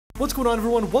What's going on,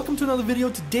 everyone? Welcome to another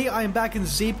video. Today I am back in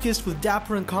Zeepkist with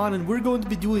Dapper and Khan, and we're going to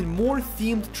be doing more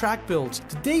themed track builds.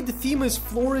 Today the theme is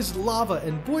Floor is Lava,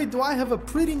 and boy do I have a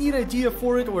pretty neat idea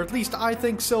for it, or at least I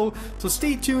think so. So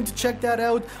stay tuned to check that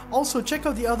out. Also check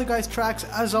out the other guys' tracks.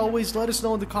 As always, let us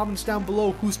know in the comments down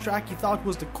below whose track you thought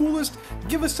was the coolest.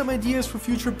 Give us some ideas for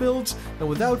future builds, and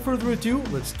without further ado,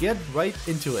 let's get right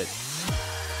into it.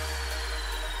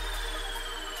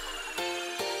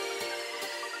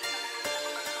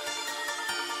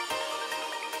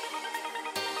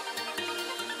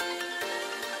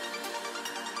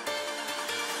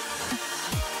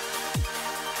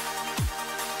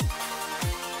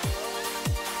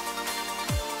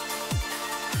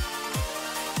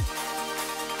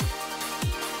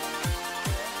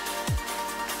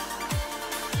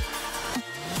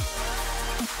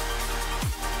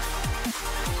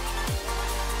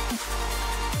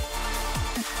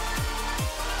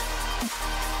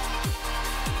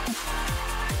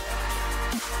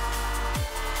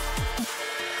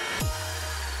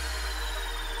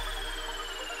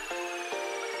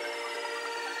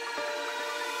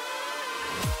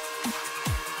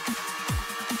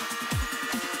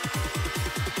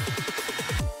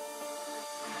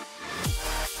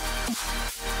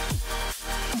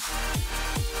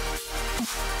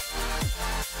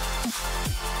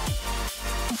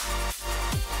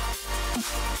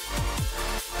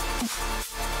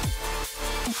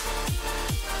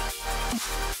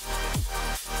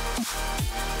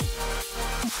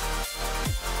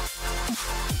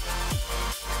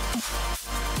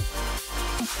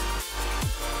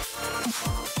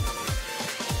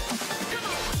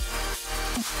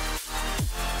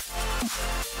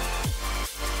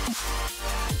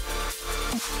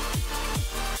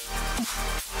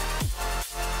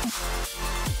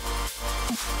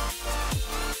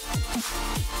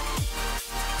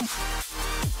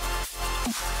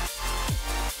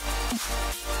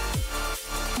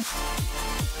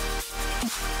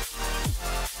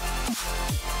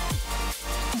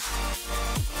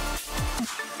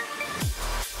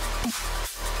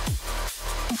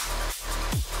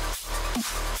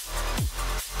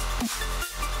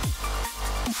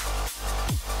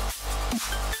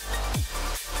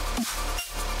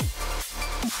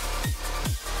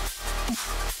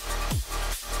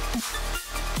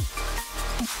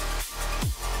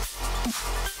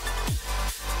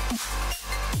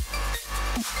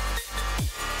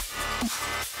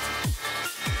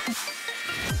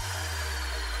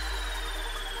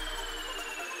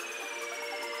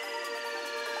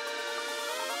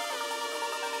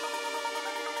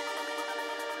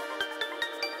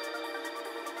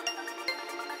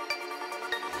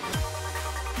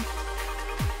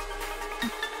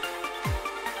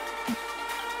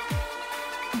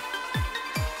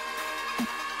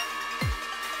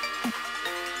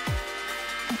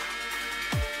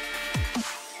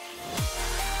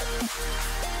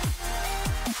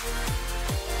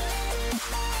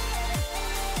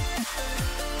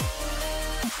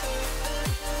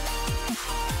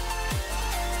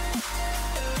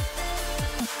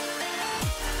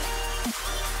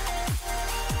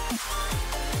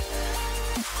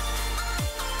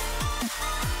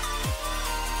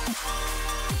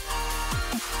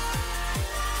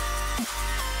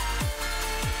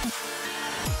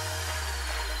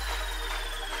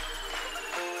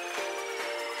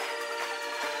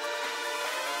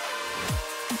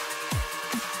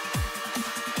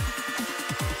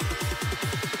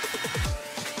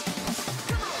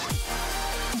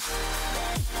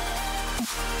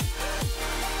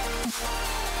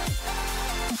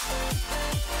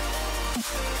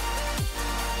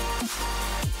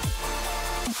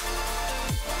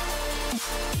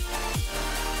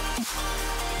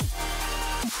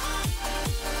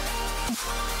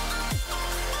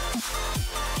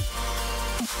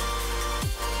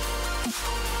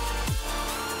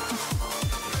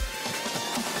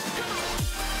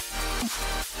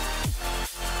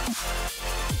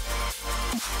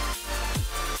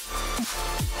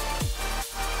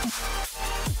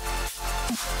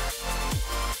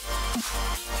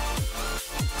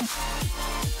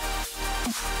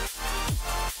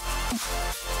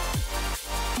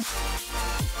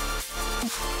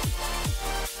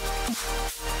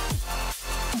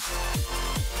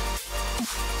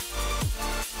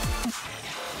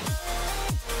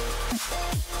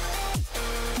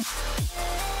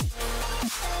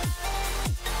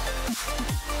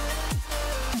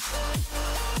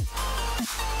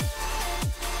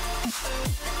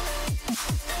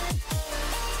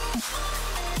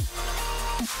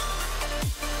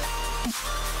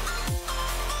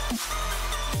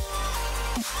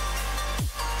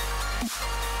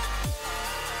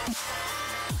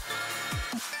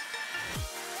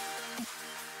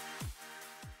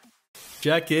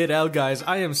 Check it out, guys.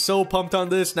 I am so pumped on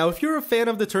this. Now, if you're a fan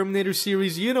of the Terminator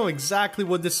series, you know exactly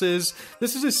what this is.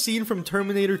 This is a scene from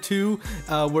Terminator 2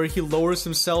 where he lowers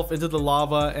himself into the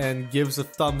lava and gives a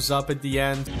thumbs up at the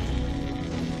end.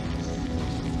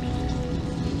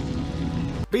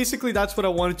 Basically, that's what I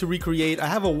wanted to recreate. I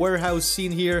have a warehouse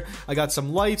scene here. I got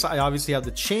some lights. I obviously have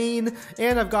the chain,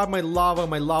 and I've got my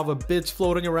lava bits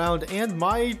floating around, and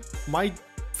my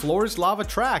floor's lava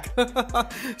track.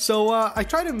 So I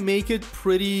try to make it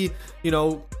pretty, you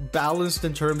know, balanced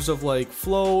in terms of like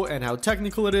flow and how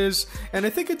technical it is, and I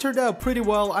think it turned out pretty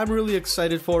well. I'm really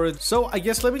excited for it. So I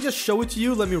guess let me just show it to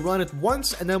you. Let me run it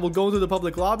once, and then we'll go into the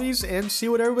public lobbies and see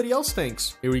what everybody else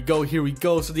thinks. Here we go, here we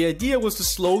go. So the idea was to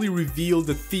slowly reveal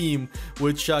the theme,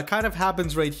 which kind of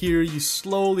happens right here. You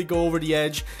slowly go over the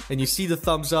edge and you see the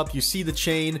thumbs up, you see the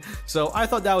chain. So I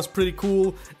thought that was pretty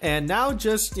cool, and now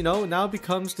just, you know, now it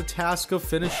becomes the task of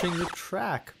finishing the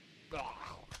track.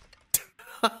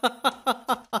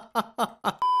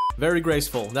 Very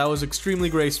graceful. That was extremely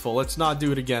graceful. Let's not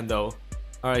do it again though.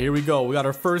 Alright, here we go. We got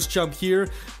our first jump here.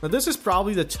 Now this is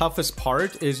probably the toughest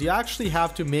part, is you actually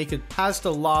have to make it past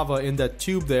the lava in that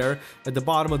tube there, at the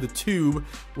bottom of the tube,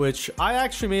 which I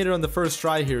actually made it on the first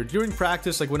try here. During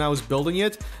practice, like when I was building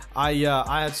it, I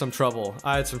had some trouble.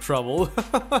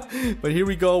 But here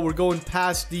we go. We're going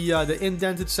past the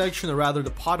indented section, or rather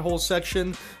the pothole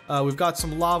section. We've got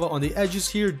some lava on the edges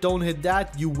here. Don't hit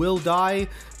that. You will die.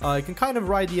 You can kind of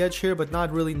ride the edge here, but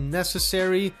not really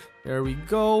necessary. There we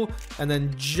go. And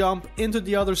then jump into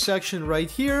the other section right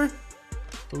here.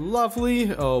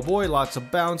 Lovely. Oh boy, lots of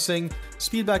bouncing.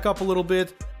 Speed back up a little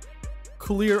bit.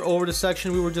 Clear over the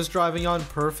section we were just driving on.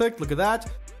 Perfect. Look at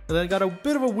that. And then got a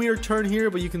bit of a weird turn here,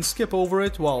 but you can skip over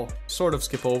it. Well, sort of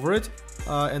skip over it.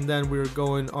 And then we're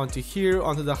going onto here,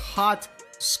 onto the hot,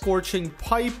 scorching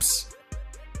pipes.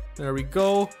 There we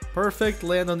go. Perfect.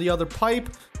 Land on the other pipe.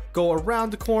 Go around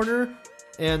the corner.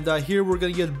 And here we're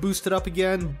gonna get boosted up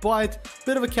again, but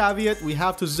bit of a caveat, we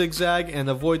have to zigzag and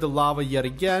avoid the lava yet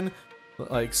again,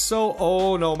 like so.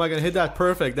 Oh no, am I gonna hit that?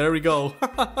 Perfect, there we go.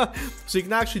 So you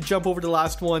can actually jump over the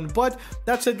last one. But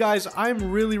that's it, guys.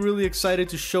 I'm really excited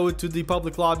to show it to the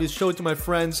public lobbies, show it to my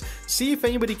friends, see if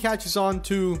anybody catches on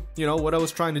to, you know, what I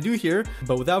was trying to do here.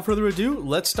 But without further ado,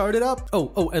 let's start it up.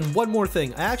 Oh, and one more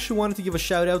thing. I actually wanted to give a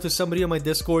shout out to somebody on my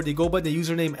Discord. They go by the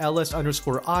username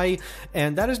ls_I,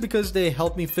 and that is because they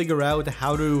helped me figure out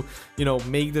how to, you know,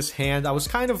 make this hand. I was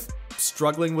kind of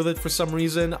struggling with it for some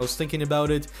reason. I was thinking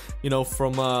about it, you know,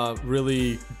 from a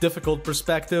really difficult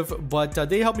perspective, but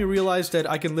they helped me realize that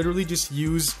I can literally just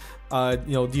use you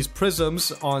know, these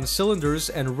prisms on cylinders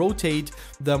and rotate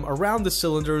them around the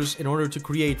cylinders in order to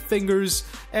create fingers,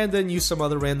 and then use some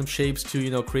other random shapes to, you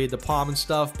know, create the palm and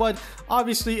stuff. But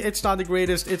obviously it's not the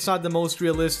greatest, it's not the most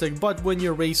realistic, but when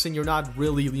you're racing, you're not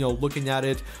really, you know, looking at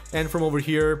it. And from over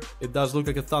here, it does look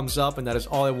like a thumbs up, and that is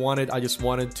all I wanted. I just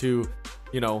wanted to,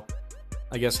 you know,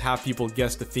 I guess have people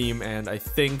guess the theme, and I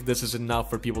think this is enough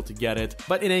for people to get it.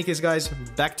 But in any case, guys,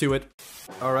 back to it.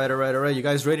 Alright. You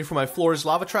guys ready for my floor's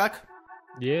lava track?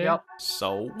 Yeah. Yep.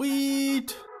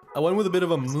 Sweet. I went with a bit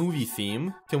of a movie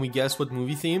theme. Can we guess what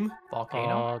movie theme?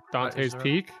 Volcano. Dante's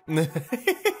Peak.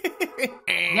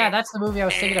 Yeah, that's the movie I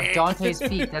was thinking of. Dante's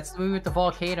Peak. That's the movie with the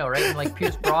volcano, right? And like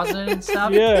Pierce Brosnan and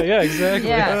stuff. Yeah, exactly.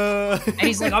 Yeah. And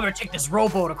he's like, I'm gonna take this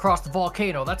rowboat across the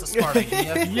volcano. That's a smart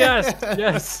idea.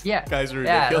 Yes. Yeah. Guys are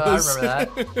Yeah, ridiculous. I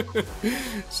remember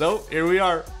that. So, here we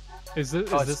are. Is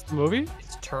this the movie?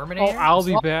 It's Terminator. Oh, I'll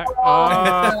be back.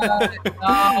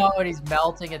 Oh, and he's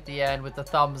melting at the end with the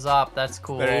thumbs up. That's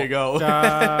cool. There you go.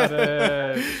 Got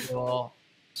it. Cool.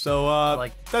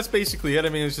 So, that's basically it. I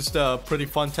mean, it's just a pretty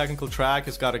fun technical track.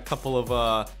 It's got a couple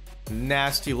of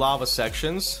nasty lava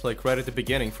sections, like right at the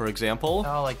beginning, for example.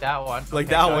 Oh, like that one. Like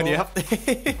Okay, that cool. one, yep.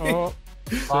 Oh,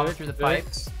 Lava through the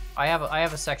pipes. I have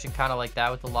a section kind of like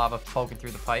that with the lava poking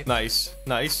through the pipe. Nice.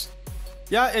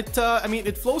 Yeah, I mean,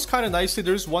 it flows kind of nicely.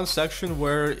 There's one section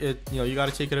where you got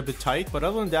to take it a bit tight, but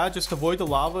other than that, just avoid the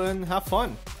lava and have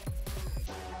fun.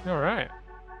 all right.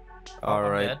 All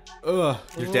right. Dead. Ugh,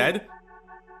 you're dead?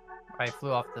 I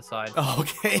flew off the side. Oh,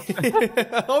 okay.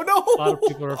 Oh no! A lot of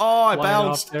people are Oh, I flying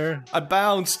bounced. off there. I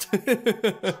bounced.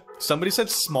 Somebody said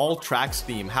small tracks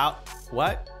theme. How?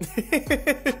 What?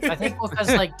 I think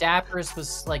because like Dapper's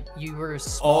was like you were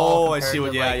small. Oh, I see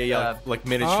what. to, Yeah. Like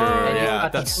miniature. Oh,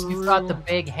 yeah, you've got the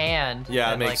big hand. Yeah,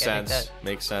 it and, makes like, sense.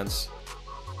 Makes sense.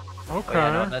 Okay. Oh,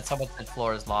 yeah, no, that's someone said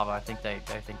floor is lava. I think they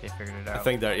figured it out.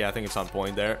 I think it's on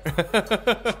point there.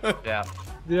 Yeah.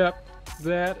 Yep.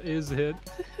 That is it.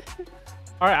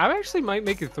 All right, I actually might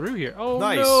make it through here. Oh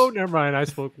Nice. no, never mind. I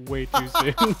spoke way too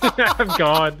soon. I'm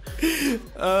gone.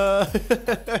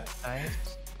 Nice.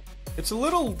 It's a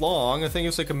little long. I think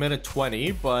it's like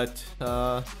 1:20, but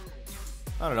I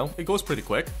don't know. It goes pretty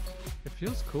quick. It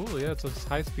feels cool. Yeah, it's a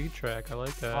high-speed track. I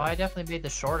like that. Oh, I definitely made the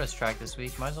shortest track this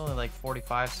week. Mine's only like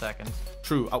 45 seconds.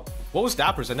 True. What was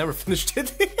Dapper's? I never finished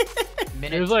it.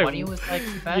 Minute It was like- 20 was like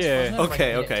the best, Yeah. wasn't it? Like Okay,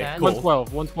 minute okay, 10? cool.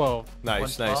 112. 112.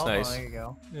 Nice, 112? nice, Oh, nice. there you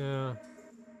go.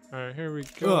 Yeah. All right, here we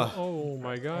go. Ugh. Oh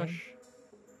my gosh.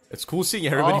 It's cool seeing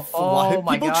everybody Oh, fly. oh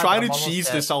my People God, trying I'm to almost cheese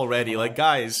dead. this already. Like,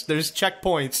 guys, there's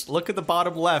checkpoints. Look at the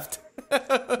bottom left.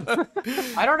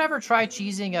 I don't ever try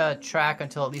cheesing a track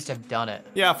until at least I've done it.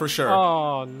 Yeah, for sure.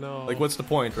 Oh no. Like, what's the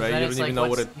point, right? Then You it's don't even like, know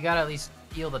what it... You gotta at least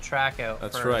feel the track out.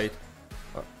 That's first. right.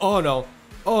 Oh, no.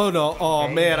 Oh, no. Oh,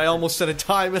 Okay, man. I yeah. almost set a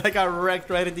time, and I got wrecked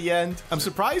right at the end. I'm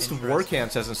surprised Interesting.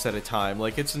 Warcams hasn't set a time.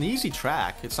 Like, it's an easy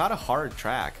track. It's not a hard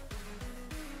track.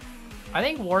 I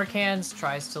think Warcans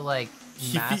tries to like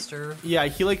He fe- master. Yeah,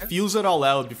 he, like, feels it all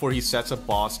out before he sets a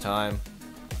boss time.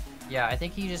 Yeah, I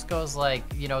think he just goes like,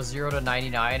 0 to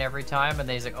 99 every time, and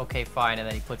then he's like, okay, fine, and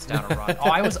then he puts down a run. Oh,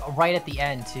 I was right at the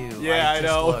end too. Yeah, I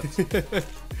just know. looked.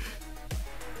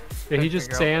 Yeah, he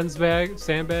just figure out-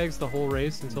 sandbags the whole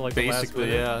race until like the last Basically,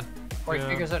 minute. yeah. Or he Yeah.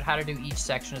 figures out how to do each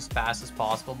section as fast as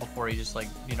possible before he just like,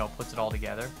 puts it all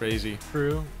together. Crazy.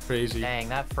 True. Crazy. Dang,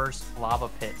 that first lava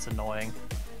pit's annoying.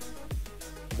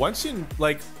 Once you,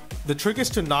 like, the trick is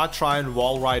to not try and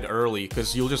wall ride early,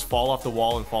 because you'll just fall off the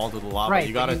wall and fall into the lava. Right,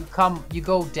 You but gotta... you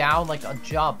go down like a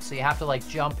jump, so you have to like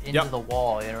jump into Yep. the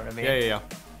wall, you know what I mean? Yeah.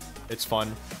 It's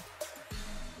fun.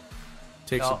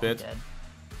 Takes Oh, a bit. dead.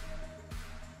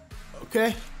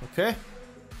 Okay.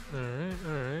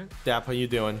 Alright. Dap, how you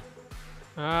doing?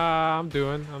 I'm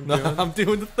doing. I'm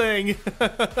doing the thing.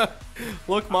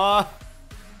 Look, Ma.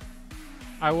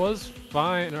 I was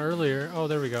fine earlier. Oh,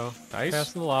 there we go. Nice.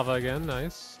 Passing the lava again.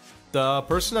 Nice. The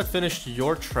person that finished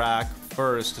your track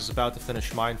first is about to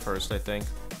finish mine first, I think.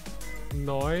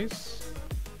 Nice.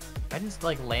 I just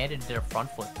like landed their front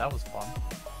flip. That was fun.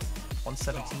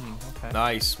 117. Okay.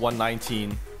 Nice.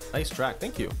 119. Nice track.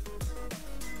 Thank you.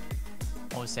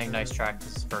 Only saying nice track.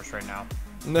 This is first right now.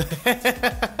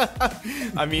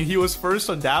 I mean, he was first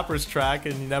on Dapper's track,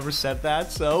 and he never said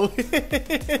that, so...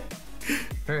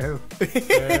 True.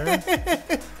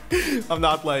 There. I'm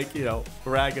not like,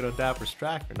 bragging on Dapper's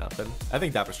track or nothing. I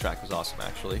think Dapper's track was awesome,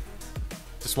 actually.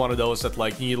 Just one of those that,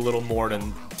 like, you need a little more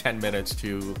than 10 minutes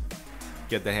to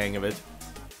get the hang of it.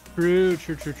 True.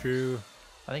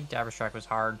 I think Dabber's track was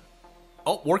hard.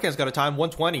 Oh, Warcan's got a time,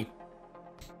 120.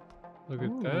 Look at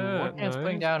Ooh, that. Warcan's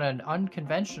putting Nice. down an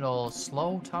unconventional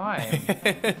slow time.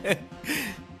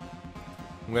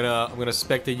 I'm gonna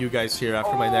spectate you guys here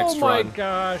after my next Oh my run.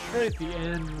 gosh! Right at the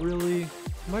end, really?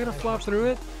 Am I gonna flop through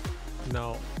it?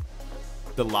 No.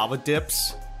 The lava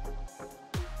dips.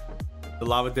 The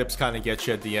lava dips kind of get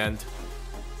you at the end.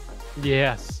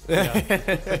 Yes. Yeah.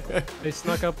 They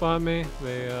snuck up on me.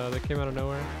 They came out of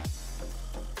nowhere.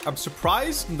 I'm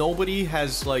surprised nobody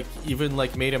has even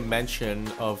made a mention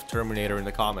of Terminator in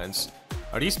the comments.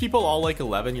 Are these people all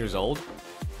 11 years old?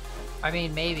 I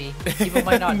mean, maybe. People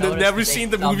might not They've notice. never big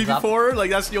seen the movie thumbs up. before?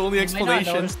 That's the only You might not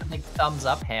explanation. notice the big thumbs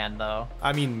up hand, though.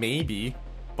 I mean, maybe.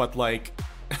 But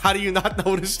how do you not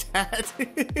notice that?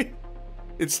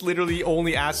 It's literally the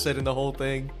only asset in the whole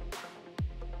thing.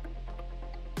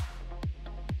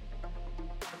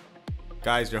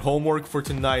 Guys, your homework for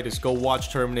tonight is go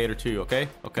watch Terminator 2, okay?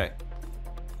 Okay.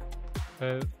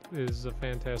 That is a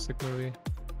fantastic movie.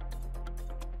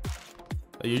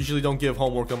 I usually don't give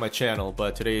homework on my channel,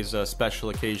 but today's a special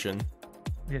occasion.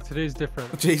 Yeah, today's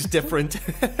different. Today's different.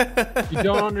 You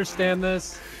don't understand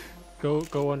this?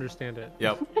 Go understand it.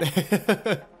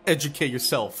 Yep. Educate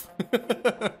yourself.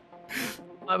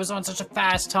 I was on such a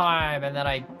fast time, and then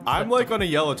I'm on a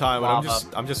yellow time, and lava.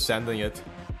 I'm just sending it.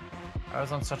 I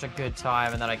was on such a good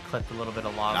time, and then I clipped a little bit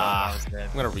of lava. Ah, and that was it.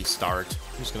 I'm gonna restart.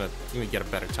 I'm gonna get a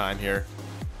better time here.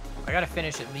 I gotta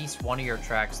finish at least one of your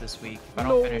tracks this week. If I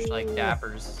don't finish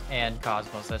Dappers and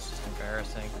Cosmos, that's just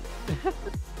embarrassing.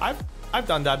 I've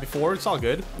done that before. It's all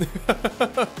good.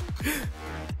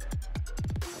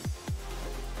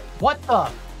 What the?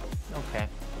 Okay.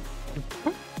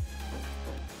 I'm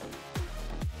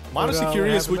honestly what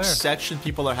curious happened which there? section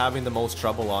people are having the most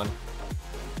trouble on.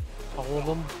 All of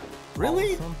them.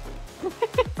 Really?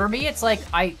 For me, it's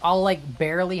I'll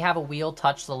barely have a wheel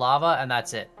touch the lava, and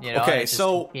that's it. Okay, it's just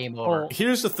so- game over.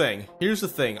 Here's the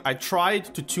thing. I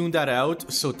tried to tune that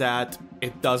out so that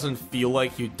it doesn't feel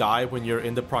like you die when you're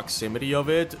in the proximity of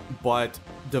it, but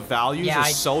the values Yeah, are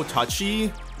so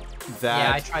touchy that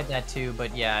Yeah, I tried that too,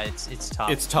 but yeah, it's tough.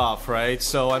 it's tough, right?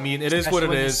 So I mean, it is what Especially it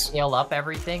when you is. scale up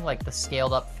everything, like the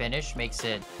scaled up finish makes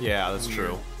it. Yeah, that's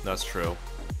true. That's true.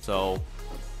 So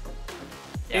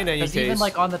Yeah, In any because case, even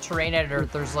like on the terrain editor,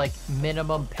 there's like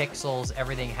minimum pixels,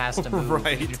 everything has to move.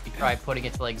 Right. Even if you try putting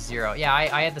it to like 0. Yeah,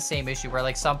 I had the same issue where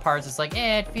like some parts it's like,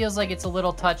 it feels like it's a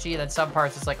little touchy, and then some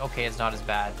parts it's like, okay, it's not as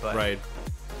bad. But right.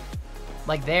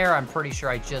 like there, I'm pretty sure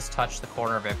I just touched the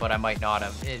corner of it, but I might not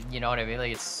have. You know what I mean?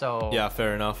 Like it's so. Yeah,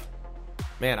 fair enough.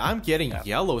 Man, I'm getting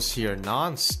yellows here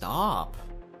non-stop.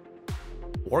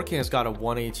 Working has got a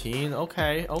 118.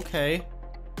 Okay, okay.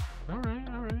 All right,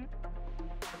 all right.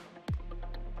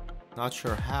 Not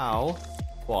sure how.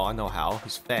 Well, I know how.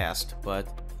 He's fast, but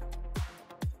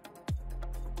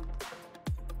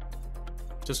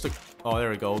just a... Oh, there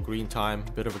we go. Green time.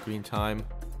 Bit of a green time.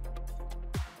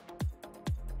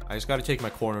 I just got to take my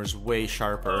corners way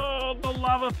sharper. Oh, the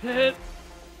lava pit.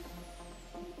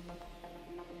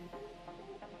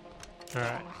 All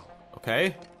right.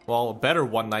 Okay. Well, a better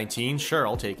 119. Sure,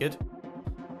 I'll take it.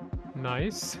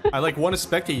 Nice. I like want to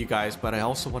spectate you guys, but I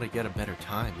also want to get a better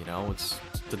time, you know? It's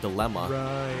the dilemma.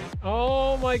 Right.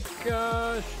 Oh my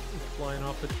gosh. It's flying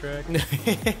off the track.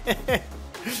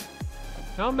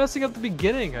 Now I'm messing up the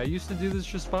beginning. I used to do this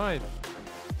just fine.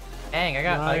 Dang, I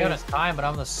got a time, but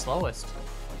I'm the slowest.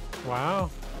 Wow.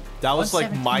 That was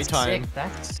like my 117.6, time.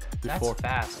 That's before.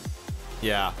 fast.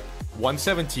 Yeah.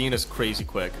 117 is crazy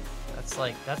quick.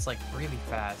 That's like really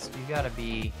fast. You gotta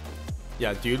be.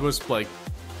 Yeah, dude was like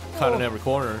cutting every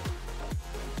corner.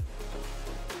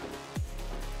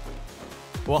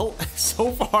 Well,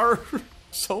 so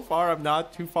far I'm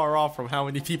not too far off from how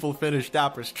many people finished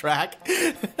Dapper's track.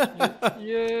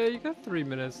 Yeah, you got 3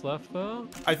 minutes left though.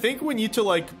 I think we need to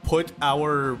like put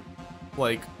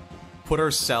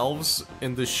ourselves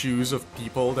in the shoes of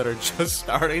people that are just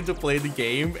starting to play the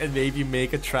game and maybe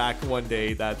make a track one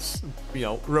day that's, you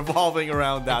know, revolving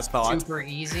around that thought. Super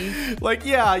easy. Like,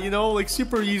 yeah, you know, like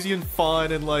super easy and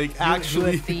fun and like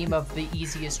actually the theme of the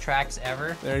easiest tracks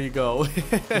ever. There you go.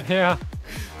 Yeah.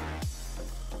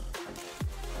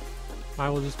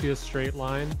 Mine will just be a straight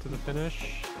line to the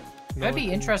finish. That'd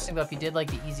be interesting though if you did like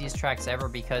the easiest tracks ever,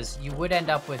 because you would end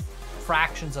up with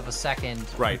fractions of a second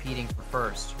competing for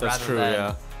first. That's rather true, than,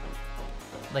 yeah.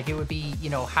 Like it would be, you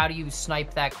know, how do you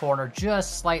snipe that corner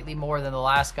just slightly more than the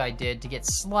last guy did to get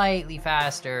slightly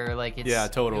faster? Like it's Yeah,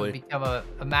 totally. It would become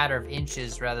a matter of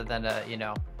inches rather than a, you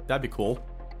know, That'd be cool.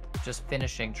 just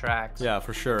finishing tracks. Yeah,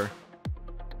 for sure.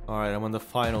 Alright, I'm on the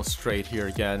final straight here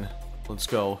again. Let's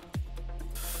go.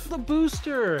 The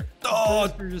booster! Oh!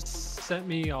 The booster just sent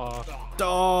me off.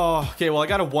 Oh, okay, well I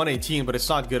got a 118, but it's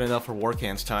not good enough for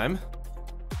Warcan's time.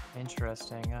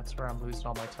 Interesting. That's where I'm losing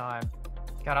all my time.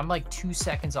 God, I'm like 2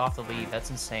 seconds off the lead. That's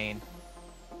insane.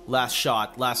 Last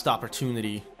shot, last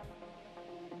opportunity.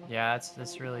 Yeah,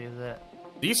 this really is it.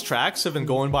 These tracks have been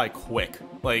going by quick.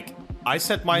 Like, I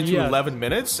set mine to 11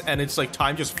 minutes, and it's like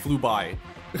time just flew by.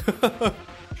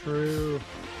 True.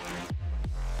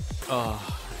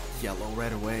 Yellow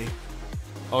right away.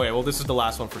 Okay, well this is the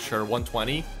last one for sure.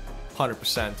 120,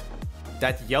 100%.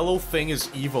 That yellow thing is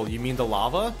evil. You mean the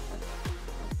lava?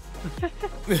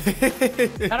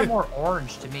 Kind of more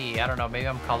orange to me. I don't know. Maybe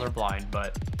I'm colorblind,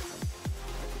 but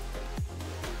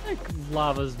I think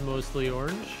lava's mostly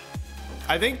orange.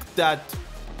 I think that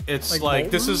it's Like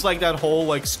this molten? is like that whole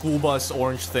like school bus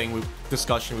orange thing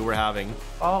discussion we were having.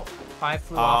 oh, I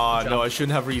flew off. Ah, no, I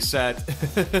shouldn't have reset.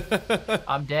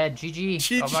 I'm dead.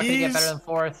 GG. I'm not gonna get better than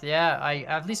fourth. Yeah,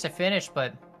 at least I finished,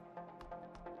 but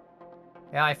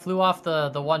yeah, I flew off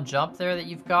the one jump there that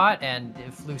you've got, and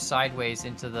it flew sideways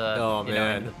into the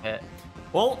into the pit.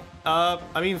 Well,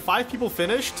 I mean, 5 people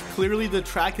finished. Clearly, the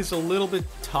track is a little bit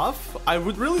tough. I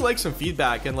would really like some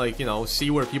feedback and, like, you know, see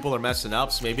where people are messing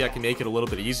up, so maybe I can make it a little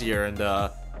bit easier and,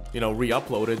 you know,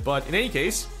 re-upload it. But in any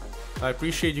case, I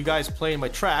appreciate you guys playing my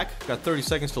track. Got 30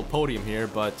 seconds till podium here,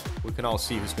 but we can all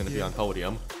see who's going to be on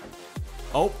podium.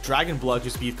 Oh, Dragon Blood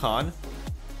just beat Khan.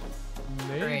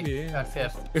 Maybe. Great. Got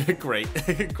fifth.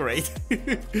 Great, great.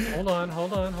 Hold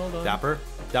on. Dapper,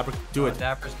 do it.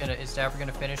 Is Dapper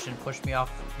gonna finish and push me off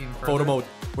even further? Photo mode.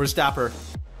 Where's Dapper?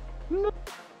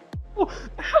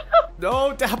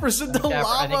 No, Dapper's in the lava.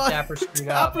 I think Dapper screwed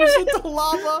up. Dapper's in the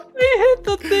lava. I hit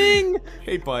the thing.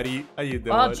 Hey, buddy. How you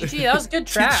doing? Oh, GG, that was a good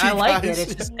track. GG, I like guys. it.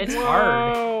 It's just, it's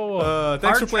hard. Whoa.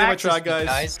 Thanks Hard for playing my track track, this week,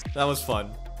 guys. That was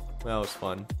fun. That was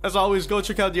fun. As always, go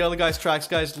check out the other guys' tracks,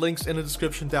 guys. Links in the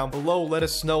description down below. Let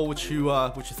us know what you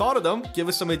thought of them. Give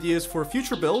us some ideas for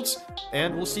future builds,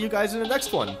 and we'll see you guys in the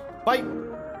next one. Bye.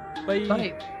 Bye.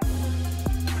 Bye.